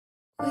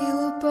We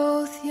were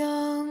both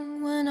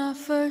young when I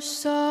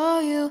first saw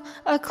you.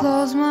 I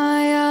close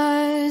my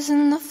eyes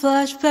and the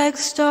flashback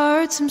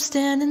starts. I'm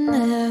standing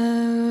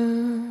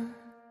there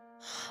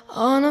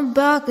on a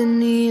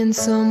balcony in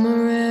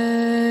summer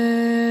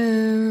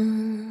air.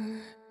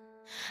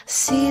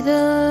 See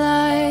the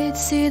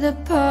lights, see the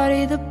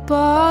party, the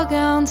ball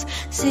gowns.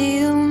 See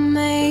you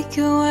make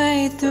your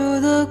way through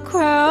the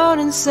crowd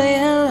and say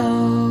hello.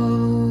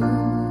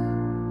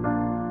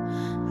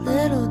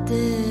 Little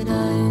did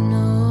I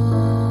know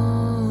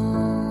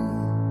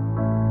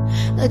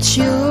that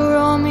you were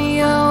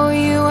Romeo,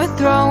 you were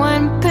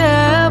throwing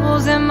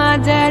pebbles, and my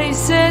daddy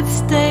said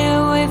stay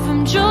away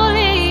from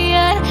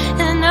Juliet.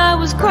 And I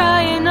was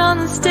crying on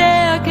the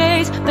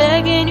staircase,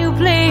 begging you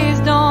please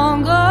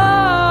don't go.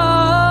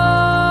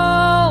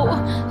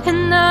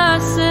 And I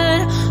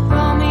said,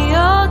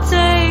 Romeo,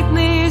 take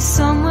me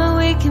somewhere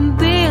we can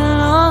be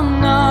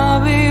alone. I'll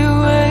be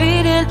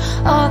waiting,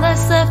 all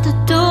that's left to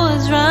do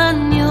is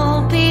run.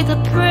 You'll be the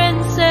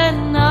prince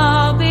and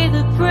I'll be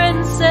the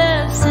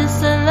princess.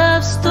 It's a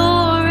love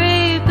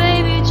story,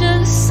 baby,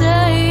 just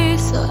say.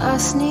 So I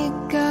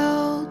sneak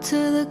out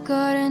to the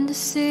garden to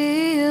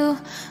see you.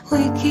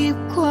 We keep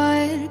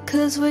quiet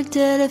cause we're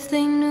dead if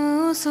they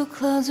knew. So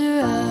close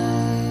your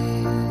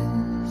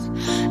eyes,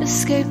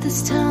 escape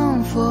this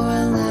town for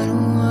a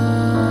little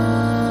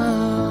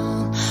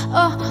while.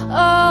 Oh,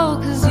 oh,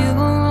 cause you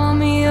were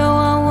Romeo,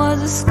 I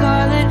was a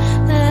scarlet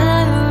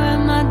letter.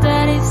 And my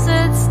daddy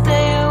said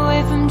stay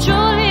away from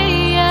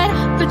Juliet,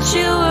 but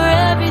you were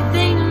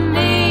everything to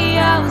me.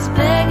 I was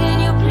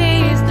begging you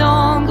please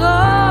don't go.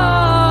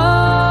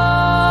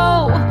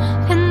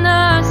 And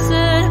I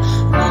said,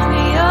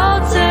 Romeo,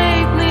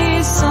 take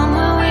me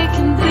somewhere we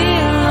can be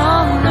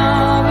alone.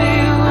 I'll be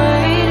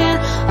waiting,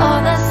 all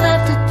that's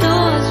left to do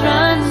is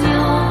run.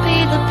 You'll be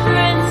the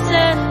prince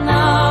and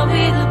I'll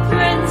be the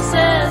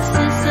princess.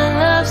 It's a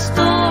love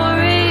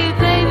story,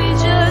 baby,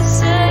 just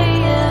say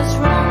yes.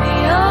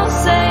 Romeo,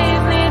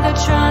 save me,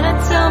 they're trying to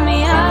tell me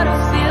how to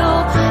feel.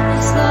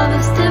 This love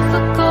is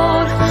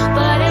difficult,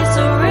 but it's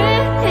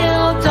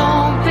real.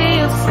 Don't be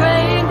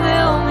afraid,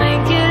 we'll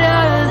make it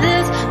out of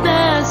this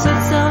mess.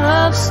 It's a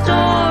love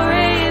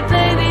story,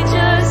 baby,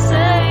 just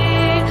say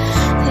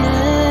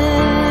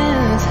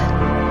yes.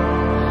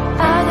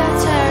 I got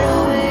tired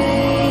of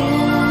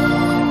waiting,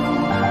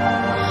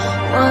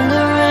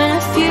 wondering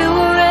if you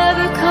were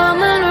ever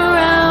coming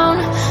around.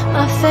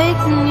 My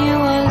faith in you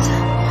was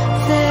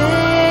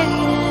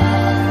fading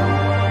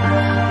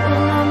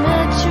when I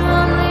met you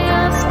on the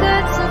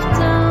outskirts of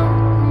town.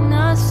 And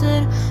I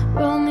said,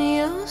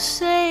 Romeo,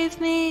 save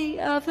me,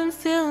 I've been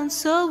feeling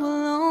so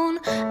alone.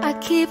 I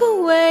keep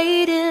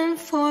waiting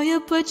for you,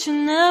 but you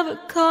never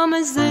come.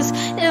 Is this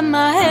in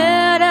my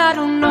head? I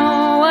don't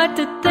know what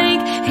to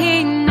think.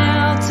 He never